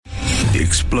the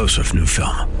explosive new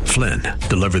film, Flynn,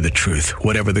 Deliver the Truth,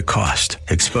 Whatever the Cost,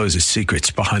 exposes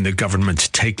secrets behind the government's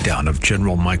takedown of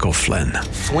General Michael Flynn.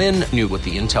 Flynn knew what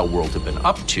the intel world had been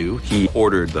up to. He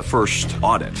ordered the first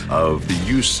audit of the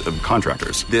use of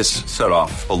contractors. This set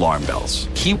off alarm bells.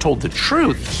 He told the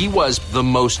truth. He was the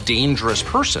most dangerous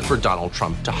person for Donald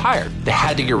Trump to hire. They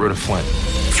had to get rid of Flynn.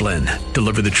 Flynn,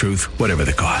 Deliver the Truth, Whatever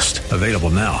the Cost. Available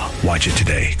now. Watch it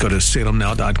today. Go to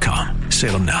salemnow.com.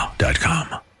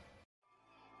 salemnow.com.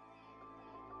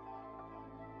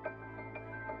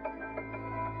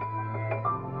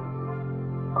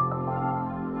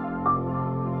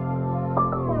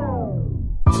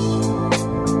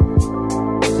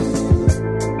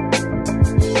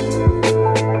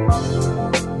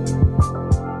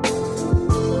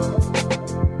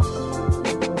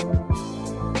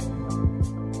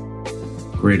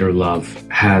 Greater love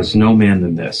has no man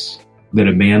than this, that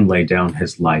a man lay down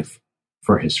his life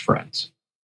for his friends.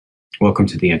 Welcome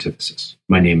to The Antithesis.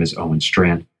 My name is Owen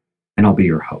Strand, and I'll be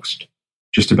your host.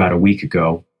 Just about a week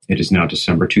ago, it is now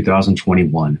December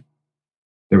 2021,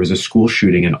 there was a school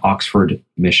shooting in Oxford,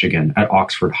 Michigan, at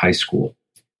Oxford High School.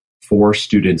 4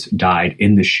 students died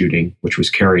in the shooting, which was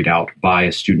carried out by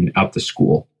a student at the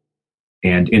school.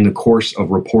 And in the course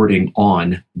of reporting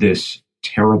on this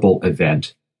terrible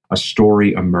event, a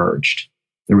story emerged.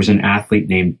 There was an athlete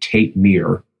named Tate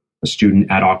Myre, a student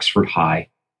at Oxford High,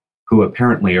 who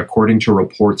apparently, according to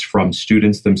reports from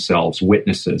students themselves,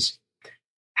 witnesses,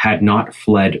 had not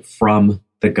fled from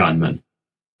the gunman,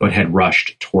 but had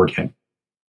rushed toward him.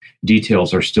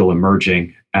 Details are still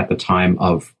emerging at the time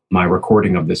of my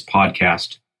recording of this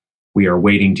podcast. We are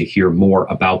waiting to hear more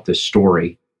about this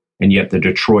story, and yet the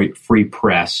Detroit Free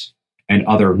Press and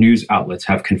other news outlets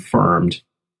have confirmed,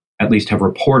 at least have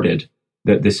reported,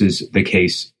 that this is the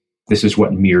case. This is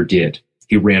what Myre did.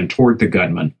 He ran toward the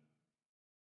gunman.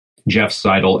 Jeff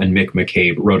Seidel and Mick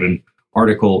McCabe wrote an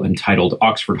article entitled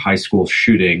 "Oxford High School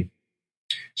Shooting.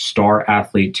 Star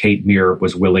athlete Tate Myre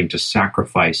was willing to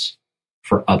sacrifice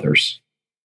for others."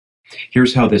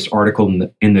 Here's how this article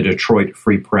in the Detroit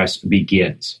Free Press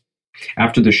begins.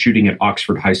 After the shooting at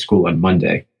Oxford High School on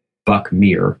Monday, Buck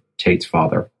Myre, Tate's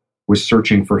father, was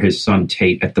searching for his son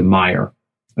Tate at the Myre,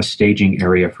 a staging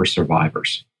area for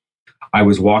survivors. "I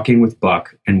was walking with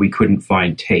Buck and we couldn't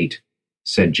find Tate,"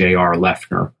 said J.R.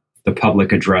 Leffner, the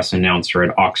public address announcer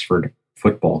at Oxford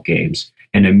football games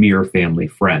and a Myre family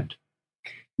friend.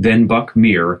 Then Buck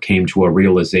Myre came to a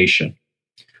realization.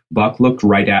 "Buck looked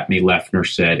right at me," Leffner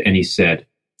said, and he said,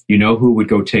 "You know who would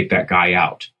go take that guy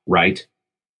out, right?"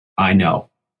 "I know,"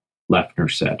 Leffner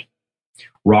said.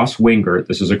 Ross Wingert,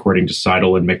 this is according to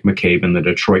Seidel and Mick McCabe in the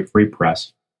Detroit Free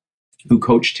Press, who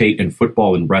coached Tate in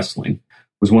football and wrestling,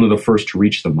 was one of the first to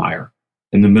reach the Myre.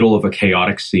 In the middle of a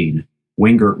chaotic scene,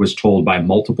 Wingert was told by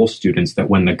multiple students that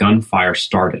when the gunfire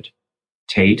started,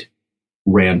 Tate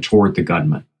ran toward the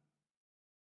gunman.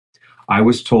 "I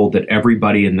was told that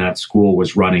everybody in that school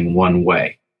was running one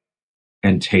way,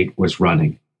 and Tate was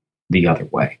running the other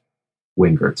way,"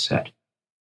 Wingert said,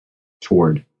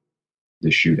 toward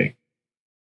the shooting.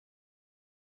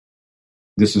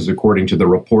 This is according to the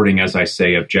reporting, as I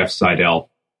say, of Jeff Seidel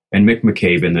and Mick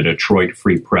McCabe in the Detroit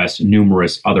Free Press.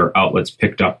 Numerous other outlets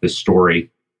picked up this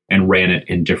story and ran it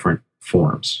in different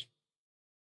forms.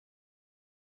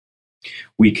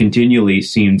 We continually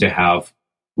seem to have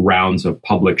rounds of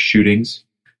public shootings.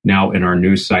 Now in our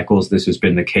news cycles, this has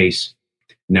been the case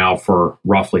now for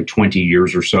roughly 20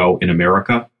 years or so in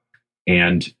America.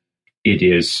 And it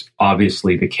is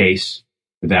obviously the case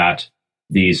that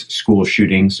these school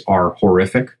shootings are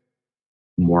horrific.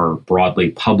 More broadly,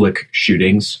 public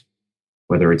shootings,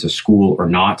 whether it's a school or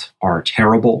not, are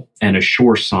terrible and a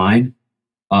sure sign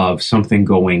of something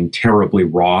going terribly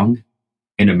wrong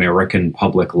in American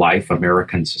public life,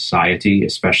 American society,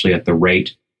 especially at the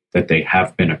rate that they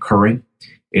have been occurring.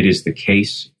 It is the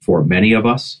case for many of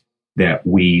us that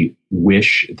we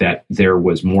wish that there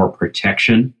was more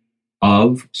protection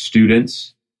of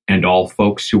students and all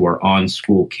folks who are on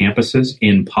school campuses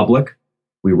in public.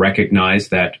 We recognize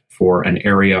that for an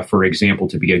area, for example,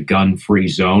 to be a gun-free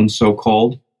zone,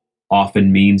 so-called,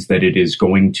 often means that it is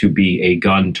going to be a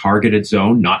gun-targeted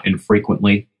zone. Not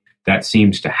infrequently, that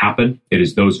seems to happen. It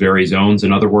is those very zones,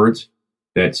 in other words,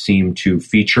 that seem to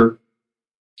feature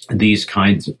these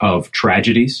kinds of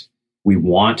tragedies. We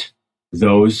want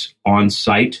those on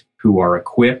site who are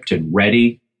equipped and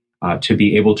ready to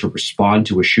be able to respond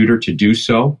to a shooter to do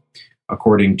so.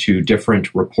 According to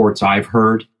different reports I've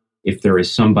heard, if there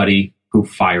is somebody who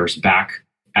fires back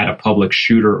at a public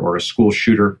shooter or a school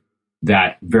shooter,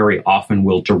 that very often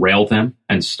will derail them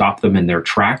and stop them in their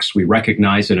tracks. We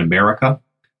recognize in America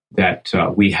that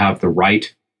we have the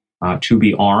right to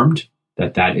be armed,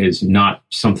 that is not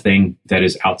something that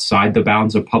is outside the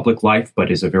bounds of public life,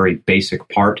 but is a very basic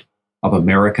part of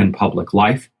American public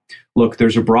life. Look,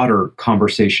 there's a broader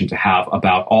conversation to have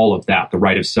about all of that, the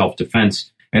right of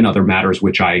self-defense and other matters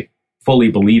which I fully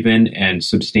believe in and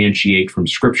substantiate from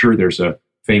Scripture. There's a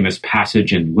famous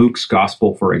passage in Luke's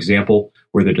gospel, for example,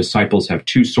 where the disciples have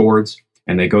two swords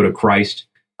and they go to Christ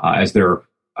as they're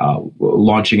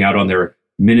launching out on their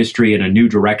ministry in a new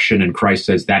direction, and Christ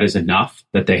says that is enough,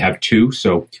 that they have two.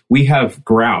 So we have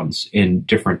grounds in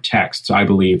different texts, I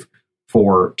believe,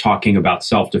 for talking about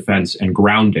self-defense and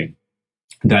grounding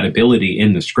that ability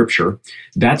in the Scripture.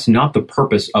 That's not the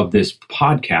purpose of this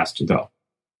podcast, though.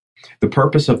 The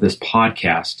purpose of this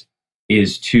podcast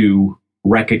is to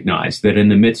recognize that in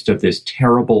the midst of this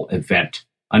terrible event,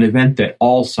 an event that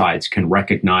all sides can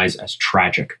recognize as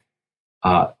tragic,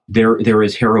 there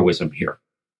is heroism here.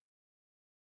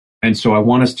 And so I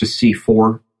want us to see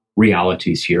four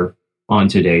realities here on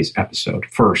today's episode.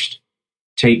 First,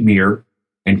 Tate Myre,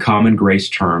 in common grace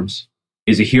terms,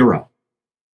 is a hero.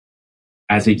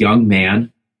 As a young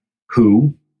man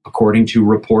who, according to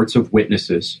reports of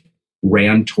witnesses,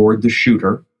 ran toward the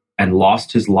shooter and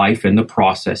lost his life in the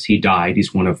process. He died.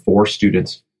 He's one of 4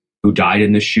 students who died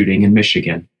in the shooting in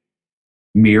Michigan.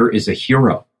 Myre is a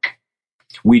hero.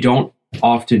 We don't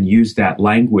often use that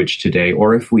language today,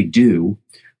 or if we do,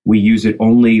 we use it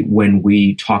only when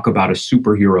we talk about a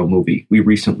superhero movie we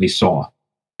recently saw.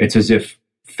 It's as if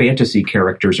fantasy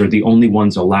characters are the only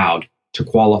ones allowed to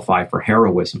qualify for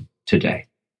heroism today.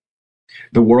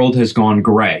 The world has gone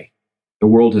gray. The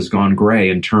world has gone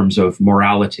gray in terms of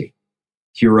morality.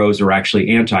 Heroes are actually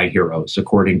anti-heroes,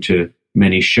 according to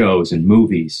many shows and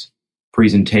movies,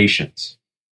 presentations.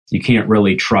 You can't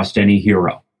really trust any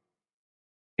hero.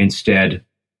 Instead,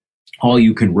 all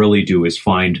you can really do is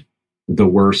find the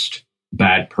worst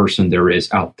bad person there is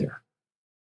out there.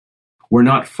 We're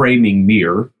not framing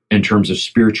Myre in terms of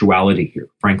spirituality here.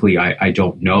 Frankly, I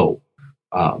don't know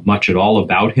much at all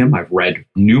about him. I've read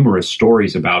numerous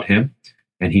stories about him,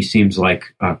 and he seems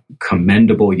like a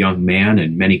commendable young man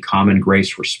in many common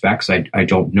grace respects. I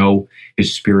don't know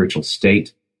his spiritual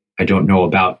state. I don't know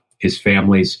about his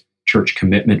family's church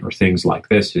commitment or things like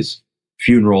this. His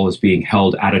funeral is being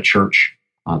held at a church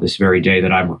this very day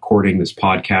that I'm recording this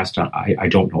podcast. I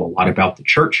don't know a lot about the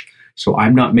church, so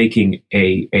I'm not making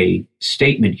a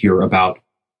statement here about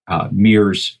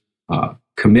Myre's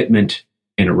commitment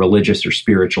in a religious or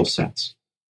spiritual sense.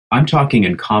 I'm talking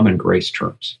in common grace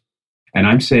terms. And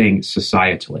I'm saying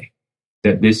societally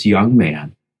that this young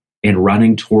man, in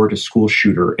running toward a school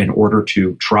shooter in order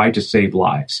to try to save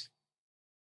lives,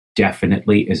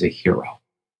 definitely is a hero.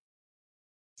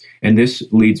 And this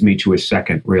leads me to a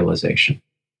second realization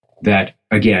that,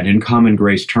 again, in common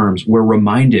grace terms, we're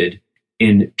reminded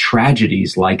in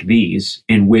tragedies like these,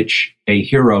 in which a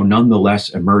hero nonetheless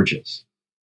emerges,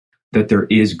 that there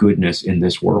is goodness in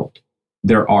this world.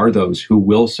 There are those who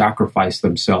will sacrifice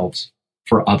themselves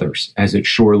for others, as it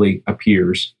surely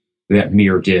appears that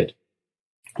Myre did.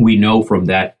 We know from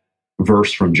that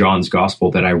verse from John's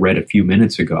Gospel that I read a few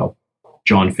minutes ago,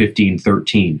 John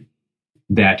 15:13,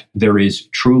 that there is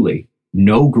truly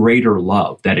no greater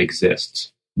love that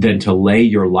exists than to lay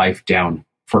your life down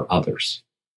for others.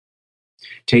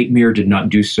 Tate Myre did not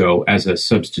do so as a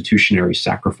substitutionary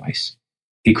sacrifice.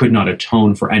 He could not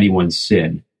atone for anyone's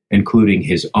sin, including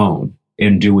his own,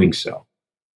 in doing so.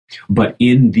 But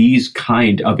in these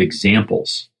kind of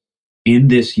examples, in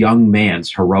this young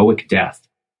man's heroic death,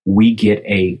 we get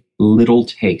a little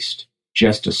taste,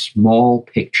 just a small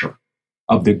picture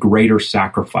of the greater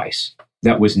sacrifice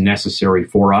that was necessary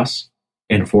for us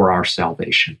and for our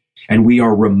salvation. And we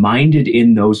are reminded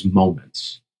in those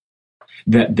moments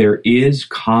that there is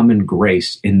common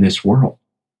grace in this world.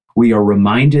 We are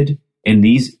reminded in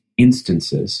these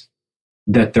instances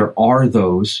that there are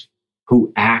those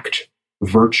who act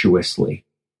virtuously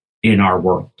in our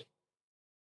world.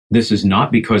 This is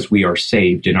not because we are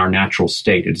saved in our natural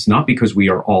state. It is not because we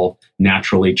are all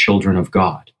naturally children of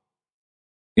God.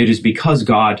 It is because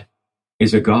God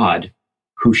is a God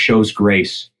who shows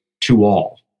grace to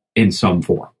all in some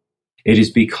form. It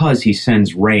is because he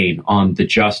sends rain on the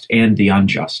just and the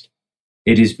unjust.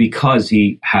 It is because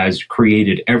he has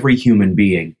created every human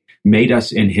being, made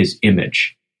us in his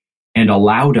image, and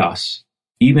allowed us,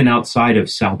 even outside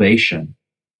of salvation,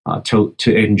 to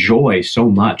enjoy so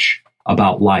much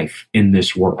about life in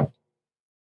this world.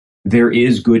 There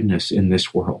is goodness in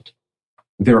this world.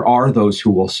 There are those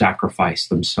who will sacrifice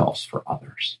themselves for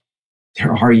others.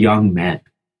 There are young men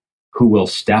who will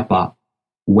step up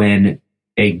when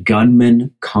a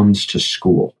gunman comes to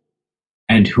school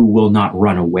and who will not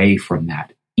run away from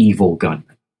that evil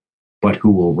gunman, but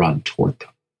who will run toward them.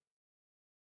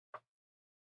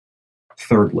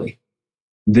 Thirdly,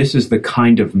 this is the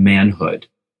kind of manhood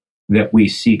that we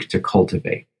seek to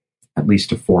cultivate, at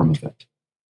least a form of it.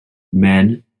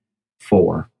 Men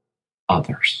for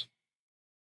others.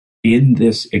 In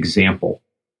this example,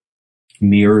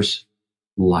 Myre's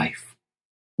life,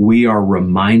 we are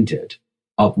reminded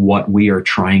of what we are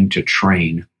trying to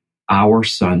train our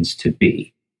sons to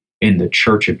be in the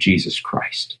Church of Jesus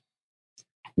Christ.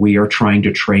 We are trying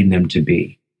to train them to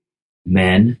be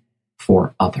men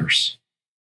for others.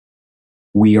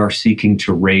 We are seeking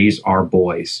to raise our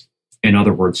boys, in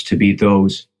other words, to be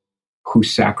those who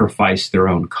sacrifice their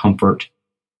own comfort,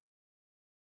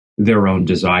 their own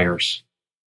desires,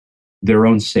 their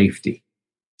own safety,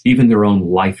 even their own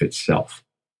life itself,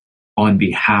 on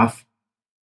behalf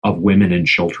of women and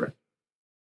children.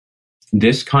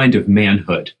 This kind of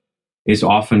manhood is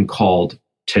often called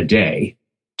today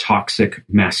toxic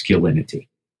masculinity.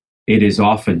 It is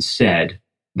often said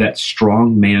that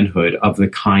strong manhood of the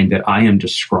kind that I am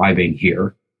describing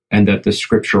here, and that the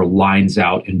scripture lines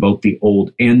out in both the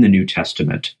Old and the New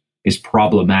Testament, is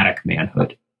problematic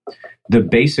manhood. The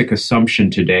basic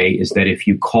assumption today is that if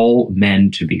you call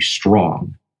men to be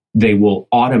strong, they will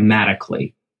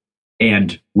automatically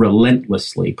and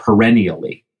relentlessly,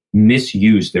 perennially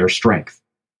misuse their strength.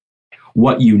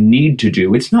 What you need to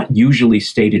do, it's not usually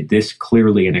stated this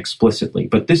clearly and explicitly,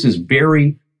 but this is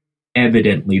very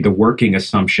evidently the working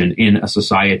assumption in a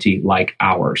society like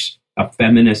ours, a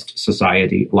feminist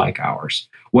society like ours.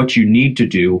 What you need to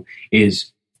do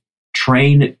is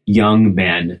train young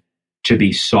men to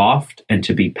be soft and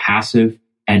to be passive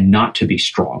and not to be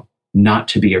strong, not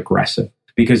to be aggressive.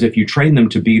 Because if you train them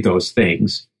to be those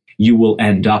things, you will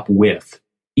end up with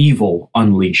evil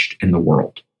unleashed in the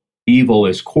world. Evil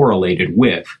is correlated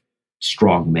with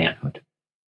strong manhood.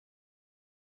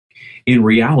 In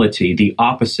reality, the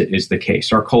opposite is the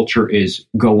case. Our culture is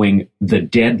going the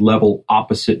dead level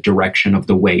opposite direction of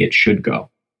the way it should go.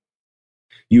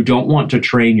 You don't want to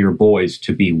train your boys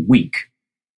to be weak.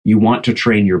 You want to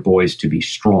train your boys to be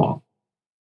strong.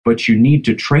 But you need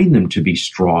to train them to be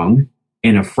strong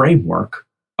in a framework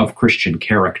of Christian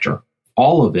character,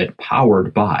 all of it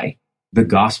powered by the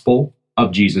gospel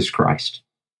of Jesus Christ.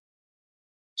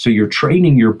 So you're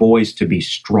training your boys to be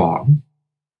strong.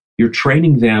 You're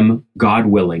training them, God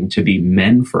willing, to be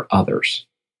men for others.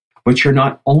 But you're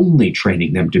not only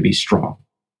training them to be strong.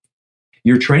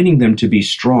 You're training them to be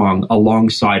strong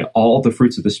alongside all the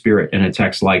fruits of the Spirit in a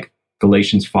text like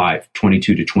Galatians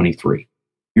 5:22-23.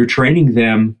 You're training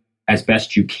them as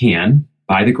best you can,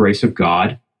 by the grace of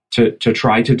God, to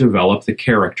try to develop the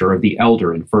character of the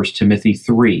elder in 1 Timothy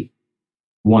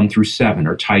 3:1-7,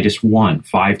 or Titus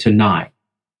 1:5-9.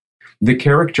 The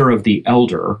character of the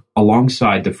elder,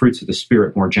 alongside the fruits of the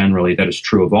Spirit more generally, that is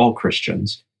true of all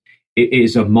Christians,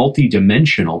 is a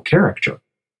multidimensional character.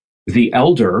 The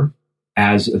elder,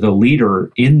 as the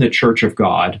leader in the church of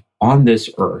God on this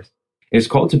earth, is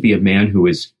called to be a man who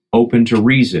is open to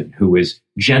reason, who is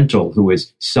gentle, who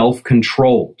is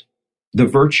self-controlled. The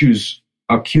virtues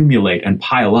accumulate and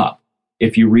pile up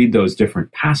if you read those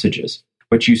different passages.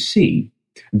 But you see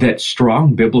that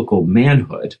strong biblical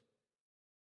manhood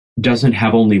doesn't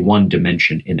have only one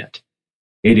dimension in it.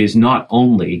 It is not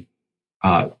only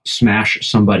smash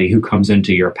somebody who comes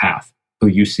into your path who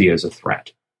you see as a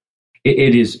threat.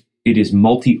 It is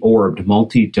multi-orbed,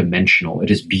 multi-dimensional. It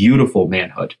is beautiful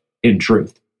manhood in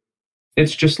truth.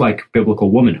 It's just like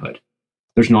biblical womanhood.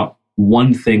 There's not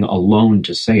one thing alone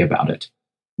to say about it.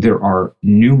 There are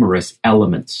numerous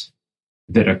elements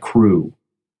that accrue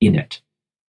in it.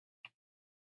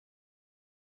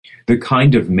 The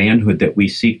kind of manhood that we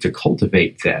seek to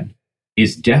cultivate, then,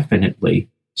 is definitely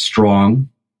strong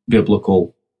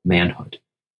biblical manhood.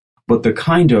 But the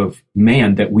kind of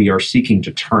man that we are seeking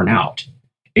to turn out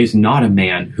is not a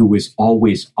man who is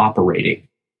always operating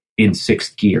in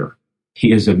sixth gear.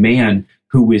 He is a man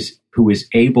who is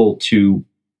able to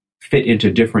fit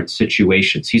into different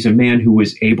situations. He's a man who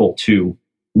is able to,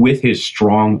 with his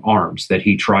strong arms that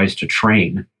he tries to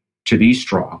train to be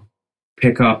strong,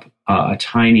 pick up a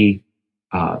tiny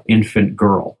infant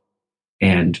girl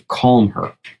and calm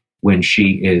her when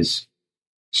she is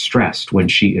stressed, when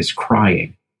she is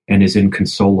crying and is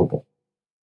inconsolable.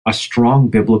 A strong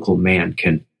biblical man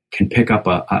can pick up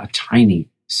a tiny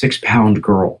 6-pound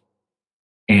girl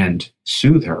and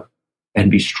soothe her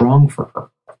and be strong for her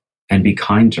and be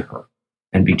kind to her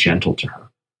and be gentle to her.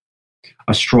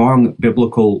 A strong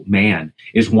biblical man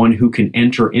is one who can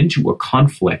enter into a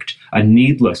conflict, a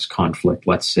needless conflict,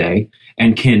 let's say,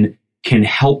 and can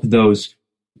help those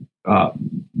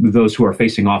who are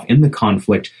facing off in the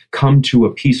conflict come to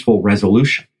a peaceful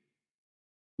resolution.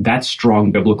 That's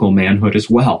strong biblical manhood as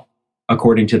well,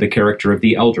 according to the character of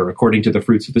the elder, according to the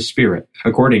fruits of the Spirit,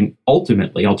 according,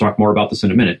 ultimately, I'll talk more about this in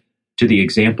a minute, to the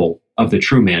example of the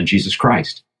true man, Jesus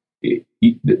Christ.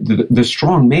 The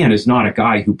strong man is not a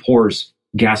guy who pours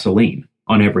gasoline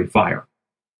on every fire.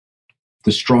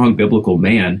 The strong biblical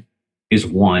man is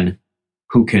one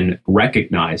who can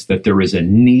recognize that there is a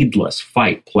needless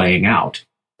fight playing out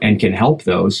and can help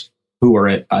those who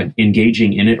are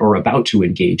engaging in it or about to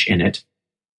engage in it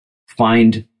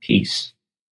find peace,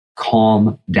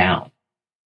 calm down,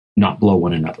 not blow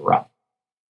one another up.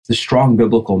 The strong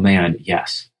biblical man,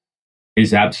 yes,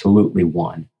 is absolutely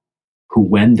one who,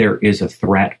 when there is a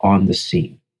threat on the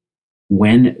scene,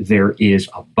 when there is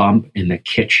a bump in the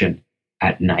kitchen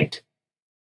at night,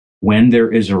 when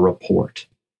there is a report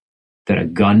that a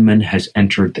gunman has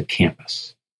entered the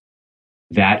campus,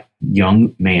 that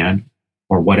young man,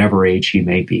 or whatever age he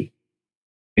may be,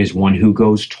 is one who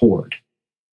goes toward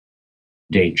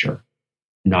danger,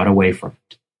 not away from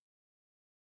it.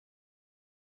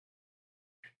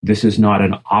 This is not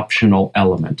an optional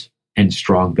element in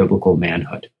strong biblical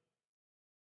manhood.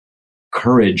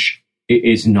 Courage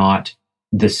is not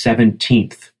the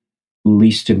 17th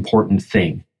least important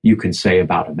thing you can say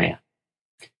about a man.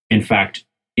 In fact,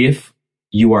 if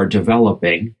you are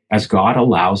developing, as God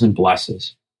allows and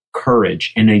blesses,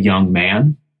 courage in a young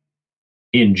man,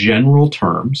 in general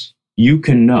terms, you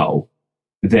can know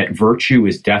that virtue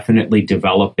is definitely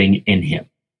developing in him.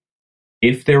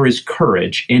 If there is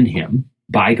courage in him,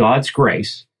 by God's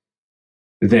grace,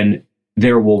 then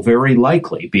there will very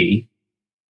likely be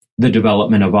the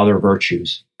development of other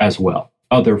virtues as well,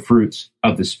 other fruits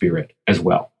of the Spirit as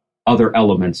well, other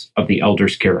elements of the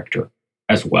elder's character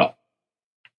as well.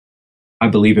 I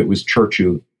believe it was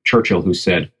Churchill who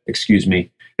said,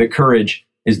 that courage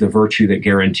is the virtue that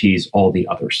guarantees all the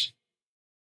others.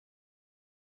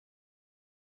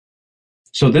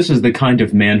 So this is the kind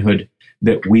of manhood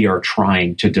that we are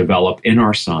trying to develop in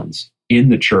our sons in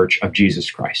the Church of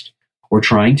Jesus Christ. We're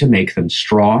trying to make them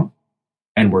strong,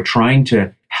 and we're trying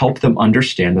to help them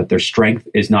understand that their strength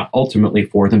is not ultimately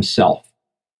for themselves.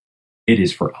 It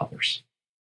is for others.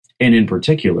 And in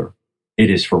particular, it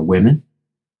is for women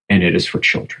and it is for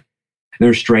children.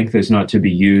 Their strength is not to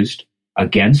be used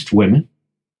against women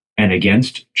and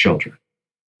against children.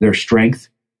 Their strength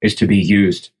is to be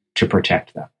used to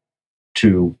protect them,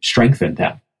 to strengthen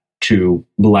them, to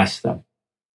bless them,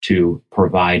 to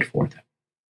provide for them.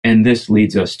 And this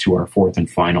leads us to our fourth and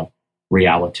final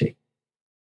reality.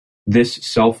 This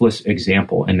selfless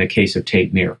example in the case of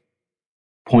Tate Myre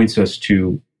points us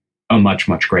to a much,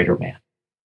 much greater man,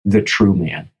 the true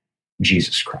man,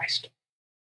 Jesus Christ.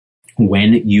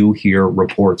 When you hear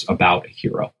reports about a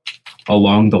hero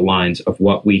along the lines of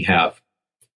what we have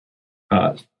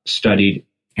studied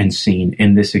and seen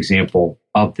in this example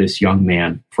of this young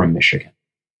man from Michigan,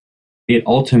 it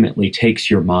ultimately takes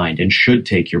your mind, and should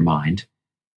take your mind,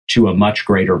 to a much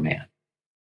greater man,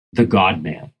 the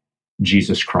God-man,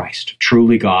 Jesus Christ,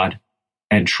 truly God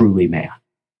and truly man.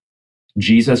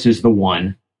 Jesus is the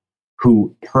one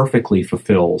who perfectly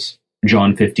fulfills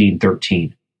John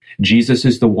 15:13. Jesus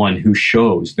is the one who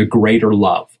shows the greater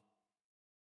love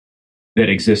that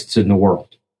exists in the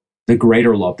world. The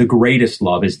greater love, the greatest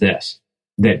love is this,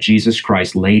 that Jesus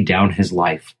Christ laid down his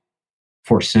life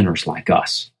for sinners like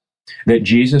us. That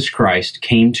Jesus Christ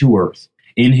came to earth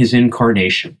in his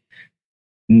incarnation,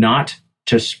 not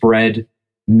to spread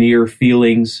mere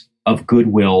feelings of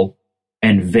goodwill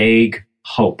and vague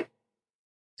hope,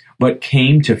 but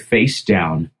came to face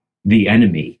down the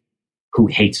enemy who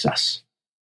hates us,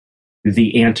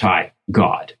 the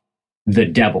anti-God, the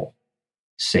devil,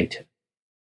 Satan.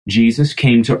 Jesus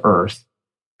came to earth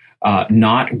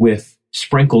not with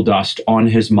sprinkle dust on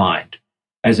his mind,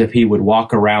 as if he would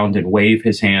walk around and wave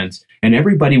his hands, and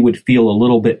everybody would feel a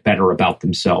little bit better about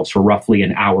themselves for roughly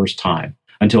an hour's time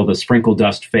until the sprinkle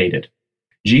dust faded.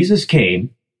 Jesus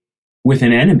came with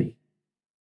an enemy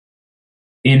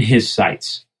in his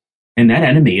sights, and that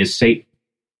enemy is Satan.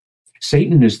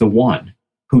 Satan is the one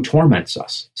who torments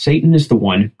us. Satan is the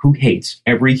one who hates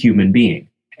every human being,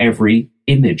 every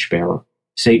image bearer.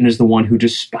 Satan is the one who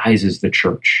despises the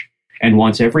church and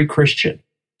wants every Christian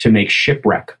to make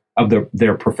shipwreck of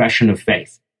their profession of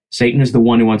faith. Satan is the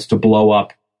one who wants to blow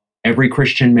up every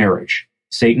Christian marriage.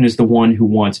 Satan is the one who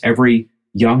wants every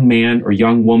young man or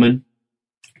young woman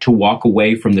to walk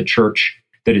away from the church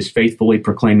that is faithfully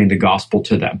proclaiming the gospel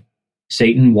to them.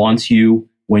 Satan wants you,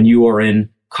 when you are in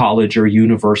college or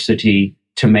university,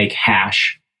 to make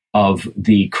hash of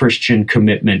the Christian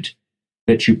commitment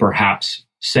that you perhaps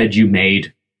said you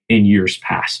made in years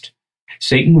past.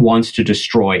 Satan wants to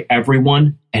destroy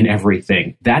everyone and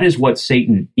everything. That is what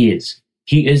Satan is.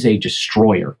 He is a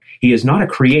destroyer. He is not a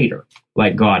creator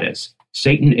like God is.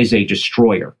 Satan is a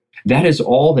destroyer. That is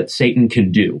all that Satan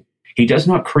can do. He does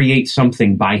not create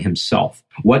something by himself.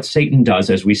 What Satan does,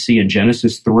 as we see in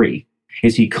Genesis 3,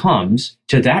 is he comes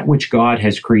to that which God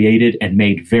has created and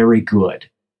made very good,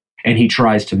 and he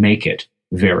tries to make it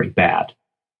very bad.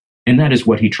 And that is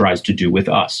what he tries to do with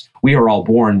us. We are all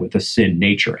born with a sin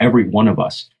nature. Every one of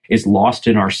us is lost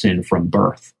in our sin from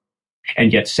birth.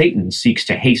 And yet Satan seeks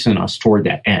to hasten us toward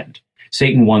that end.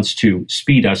 Satan wants to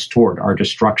speed us toward our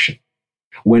destruction.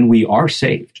 When we are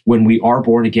saved, when we are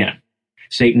born again,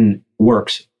 Satan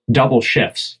works double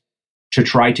shifts to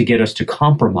try to get us to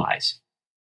compromise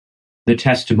the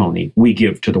testimony we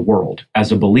give to the world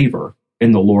as a believer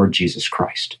in the Lord Jesus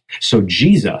Christ. So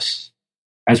Jesus,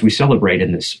 as we celebrate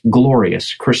in this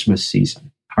glorious Christmas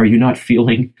season, are you not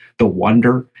feeling the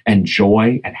wonder and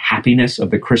joy and happiness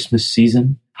of the Christmas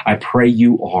season? I pray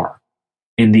you are.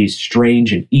 In these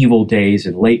strange and evil days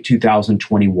in late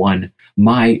 2021,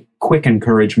 my quick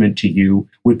encouragement to you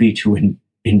would be to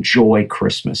enjoy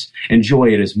Christmas. Enjoy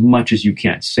it as much as you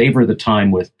can. Savor the time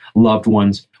with loved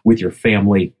ones, with your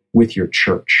family, with your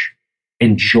church.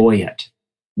 Enjoy it.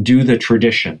 Do the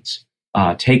traditions.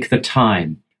 Take the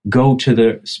time. Go to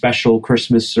the special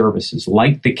Christmas services.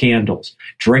 Light the candles.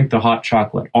 Drink the hot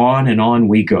chocolate. On and on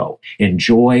we go.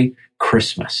 Enjoy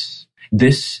Christmas.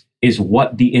 This is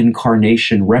what the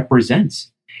incarnation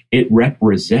represents. It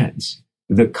represents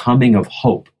the coming of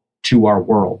hope to our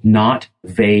world, not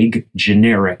vague,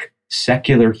 generic,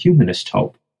 secular humanist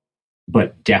hope,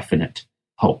 but definite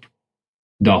hope.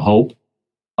 The hope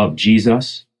of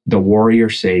Jesus, the warrior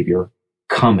savior,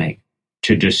 coming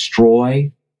to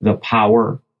destroy the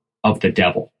power of the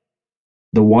devil,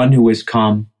 the one who has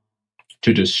come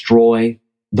to destroy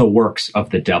the works of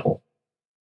the devil.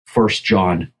 1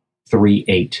 John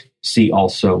 3:8. See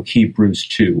also Hebrews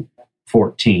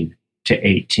 2:14 to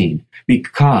 18.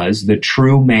 Because the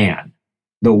true man,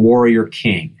 the warrior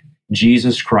king,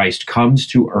 Jesus Christ, comes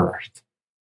to earth,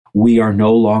 we are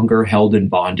no longer held in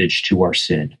bondage to our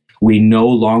sin. We no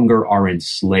longer are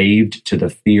enslaved to the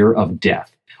fear of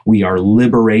death. We are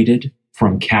liberated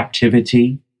from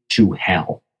captivity to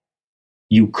hell.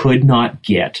 You could not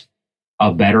get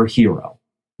a better hero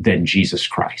than Jesus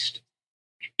Christ.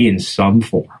 In some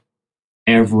form,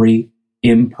 every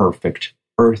imperfect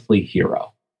earthly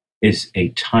hero is a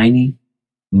tiny,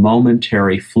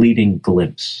 momentary, fleeting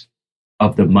glimpse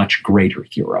of the much greater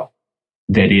hero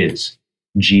that is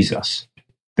Jesus,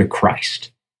 the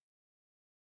Christ.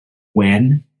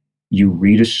 When you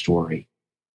read a story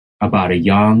about a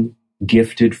young,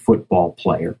 gifted football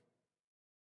player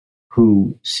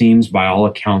who seems by all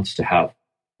accounts to have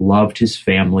loved his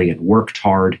family and worked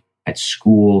hard at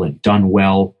school and done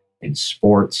well in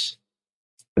sports,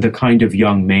 the kind of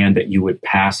young man that you would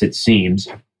pass, it seems,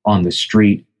 on the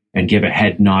street and give a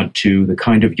head nod to, the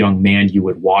kind of young man you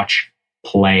would watch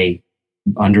play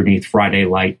underneath Friday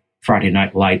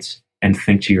night lights and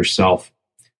think to yourself,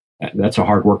 that's a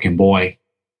hardworking boy.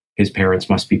 His parents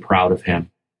must be proud of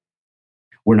him.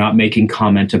 We're not making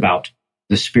comment about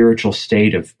the spiritual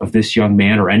state of this young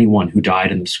man or anyone who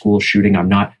died in the school shooting. I'm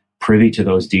not privy to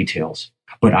those details.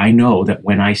 But I know that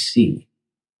when I see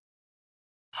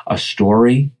a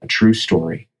story, a true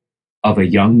story, of a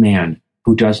young man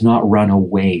who does not run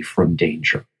away from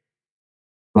danger,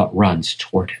 but runs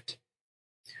toward it,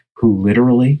 who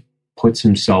literally puts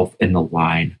himself in the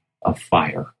line of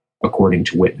fire, according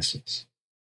to witnesses,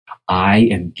 I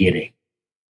am getting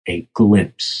a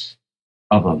glimpse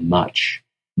of a much,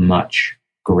 much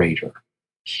greater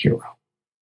hero,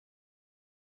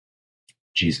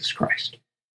 Jesus Christ.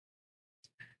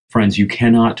 Friends, you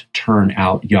cannot turn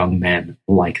out young men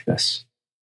like this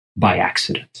by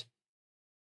accident.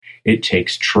 It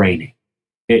takes training.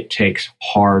 It takes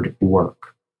hard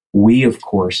work. We, of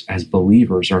course, as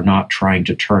believers, are not trying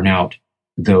to turn out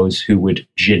those who would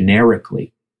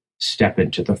generically step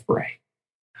into the fray.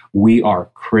 We are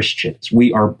Christians.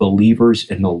 We are believers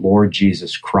in the Lord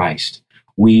Jesus Christ.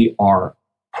 We are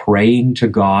praying to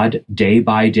God day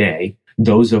by day,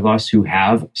 those of us who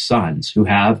have sons, who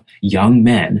have young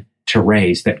men to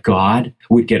raise, that God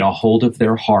would get a hold of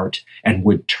their heart and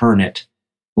would turn it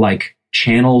like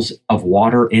channels of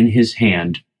water in his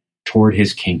hand toward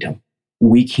his kingdom.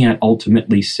 We can't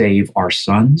ultimately save our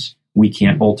sons. We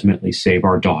can't ultimately save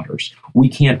our daughters. We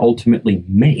can't ultimately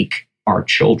make our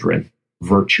children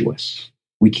virtuous.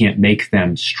 We can't make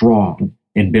them strong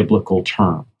in biblical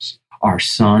terms. Our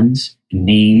sons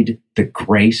need the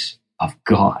grace of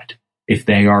God if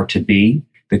they are to be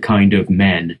the kind of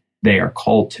men they are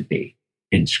called to be.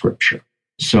 in Scripture.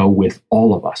 So with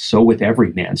all of us, so with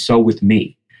every man, so with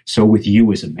me, so with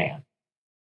you as a man.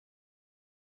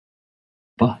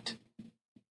 But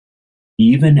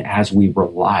even as we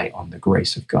rely on the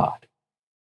grace of God,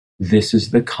 this is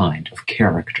the kind of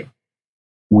character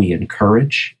we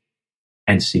encourage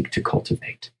and seek to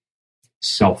cultivate.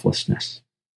 Selflessness,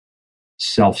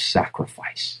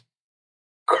 self-sacrifice,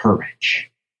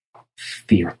 courage,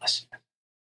 fearlessness.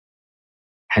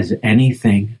 Has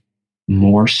anything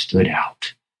more stood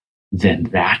out than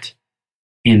that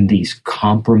in these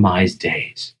compromised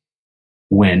days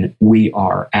when we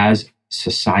are, as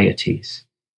societies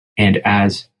and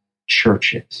as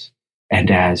churches and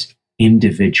as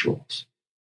individuals,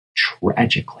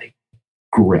 tragically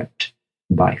gripped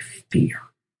by fear?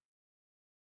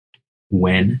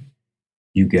 When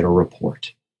you get a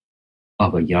report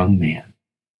of a young man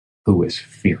who is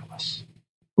fearless,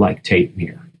 like Tate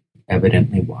Myre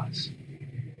evidently was,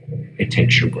 it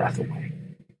takes your breath away.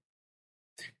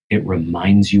 It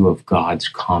reminds you of God's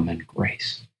common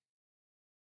grace.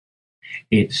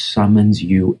 It summons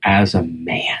you as a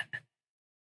man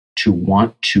to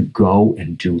want to go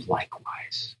and do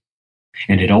likewise.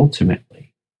 And it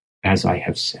ultimately, as I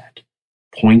have said,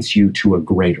 points you to a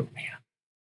greater man,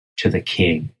 to the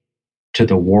King, to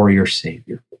the warrior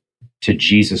Savior, to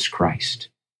Jesus Christ,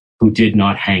 who did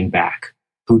not hang back,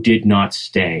 who did not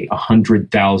stay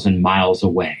 100,000 miles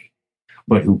away,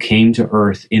 but who came to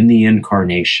earth in the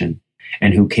incarnation,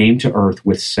 and who came to earth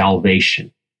with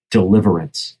salvation,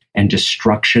 deliverance, and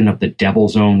destruction of the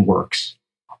devil's own works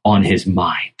on his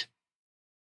mind.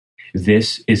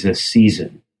 This is a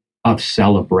season of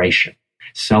celebration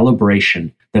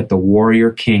that the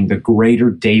warrior king, the greater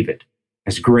David,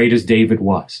 as great as David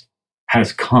was,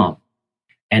 has come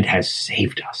and has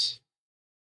saved us.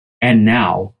 And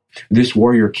now, this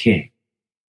warrior king,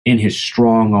 in his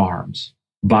strong arms,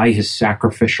 by his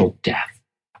sacrificial death,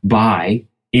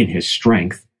 in his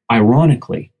strength,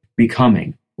 ironically,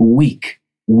 becoming weak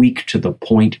to the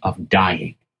point of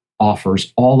dying,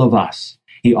 offers all of us,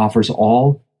 he offers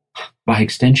all, by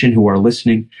extension, who are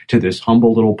listening to this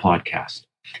humble little podcast,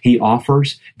 he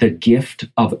offers the gift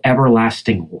of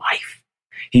everlasting life.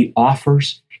 He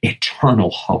offers eternal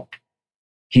hope.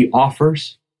 He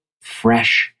offers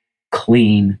fresh,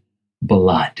 clean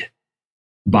blood,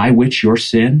 by which your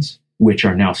sins, which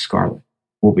are now scarlet,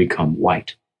 will become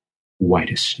white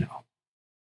as snow.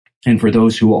 And for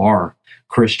those who are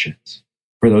Christians,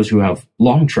 for those who have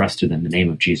long trusted in the name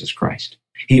of Jesus Christ,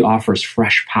 he offers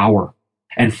fresh power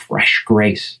and fresh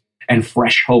grace and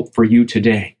fresh hope for you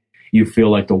today. You feel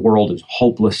like the world is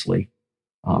hopelessly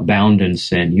bound in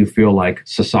sin. You feel like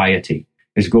society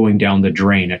is going down the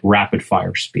drain at rapid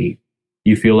fire speed.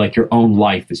 You feel like your own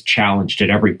life is challenged at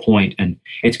every point, and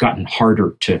it's gotten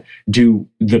harder to do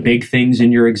the big things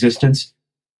in your existence,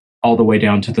 all the way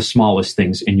down to the smallest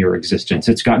things in your existence.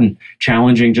 It's gotten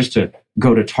challenging just to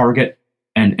go to Target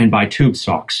and buy tube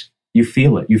socks. You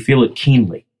feel it. You feel it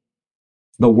keenly.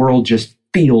 The world just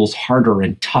feels harder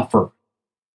and tougher,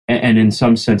 and in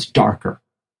some sense darker.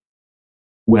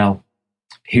 Well,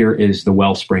 here is the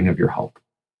wellspring of your hope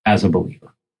as a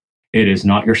believer. It is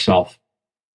not yourself.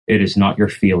 It is not your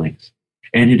feelings.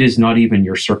 And it is not even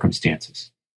your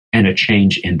circumstances and a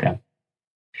change in them.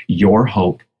 Your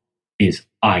hope is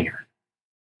iron.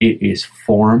 It is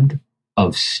formed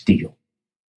of steel.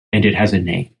 And it has a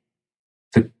name.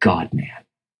 The God-man,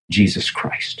 Jesus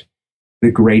Christ.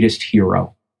 The greatest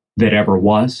hero that ever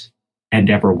was and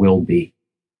ever will be.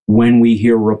 When we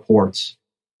hear reports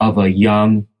of a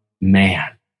young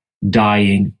man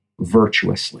dying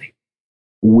virtuously,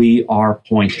 we are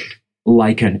pointed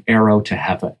like an arrow to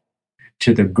heaven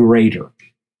to the greater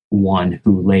one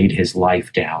who laid his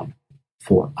life down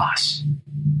for us,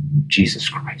 Jesus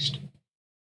Christ.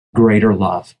 Greater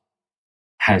love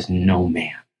has no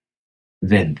man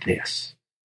than this,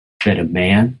 that a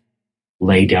man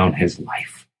lay down his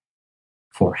life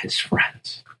for his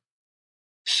friends.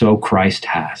 So Christ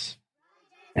has,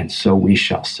 and so we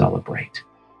shall celebrate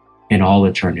in all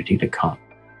eternity to come,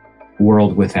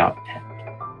 world without end,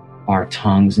 our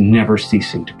tongues never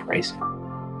ceasing to praise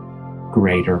him.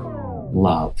 Greater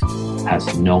love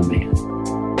has no man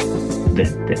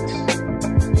than this.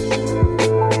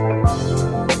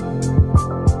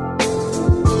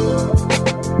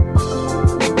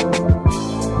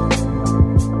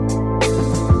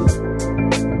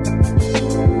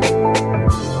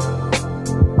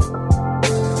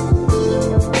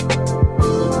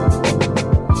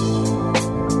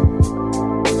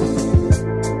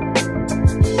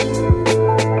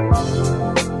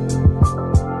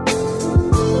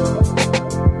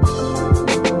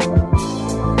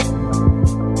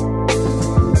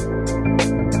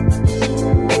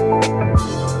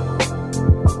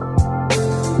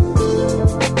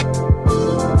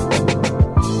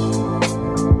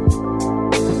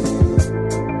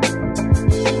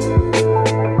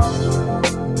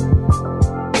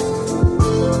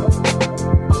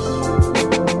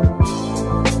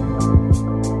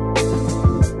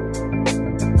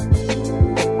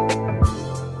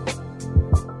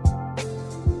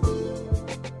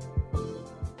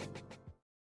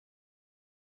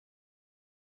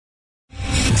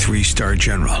 Three-star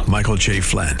General Michael J.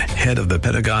 Flynn, head of the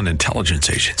Pentagon Intelligence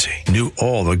Agency, knew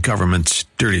all the government's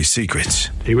dirty secrets.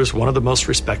 He was one of the most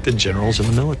respected generals in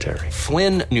the military.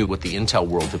 Flynn knew what the intel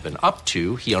world had been up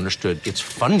to. He understood its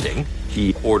funding.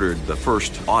 He ordered the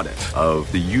first audit of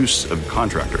the use of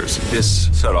contractors. This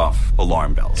set off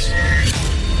alarm bells.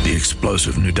 The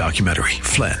explosive new documentary,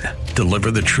 Flynn,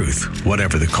 Deliver the Truth,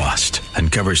 Whatever the Cost,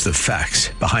 uncovers the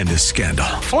facts behind this scandal.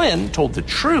 Flynn told the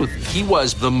truth. He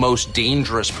was the most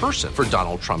dangerous person for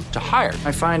Donald Trump to hire.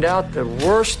 I find out the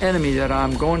worst enemy that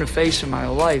I'm going to face in my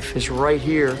life is right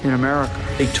here in America.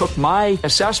 They took my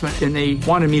assessment and they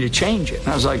wanted me to change it. And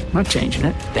I was like, I'm not changing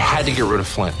it. They had to get rid of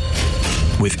Flynn.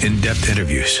 With in-depth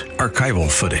interviews, archival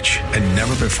footage, and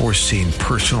never-before-seen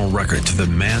personal records of the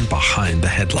man behind the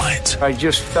headlines. I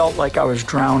just felt like I was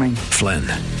drowning. Flynn,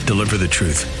 Deliver the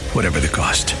Truth, Whatever the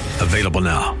Cost. Available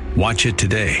now. Watch it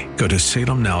today. Go to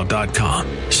salemnow.com.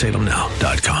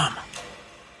 salemnow.com.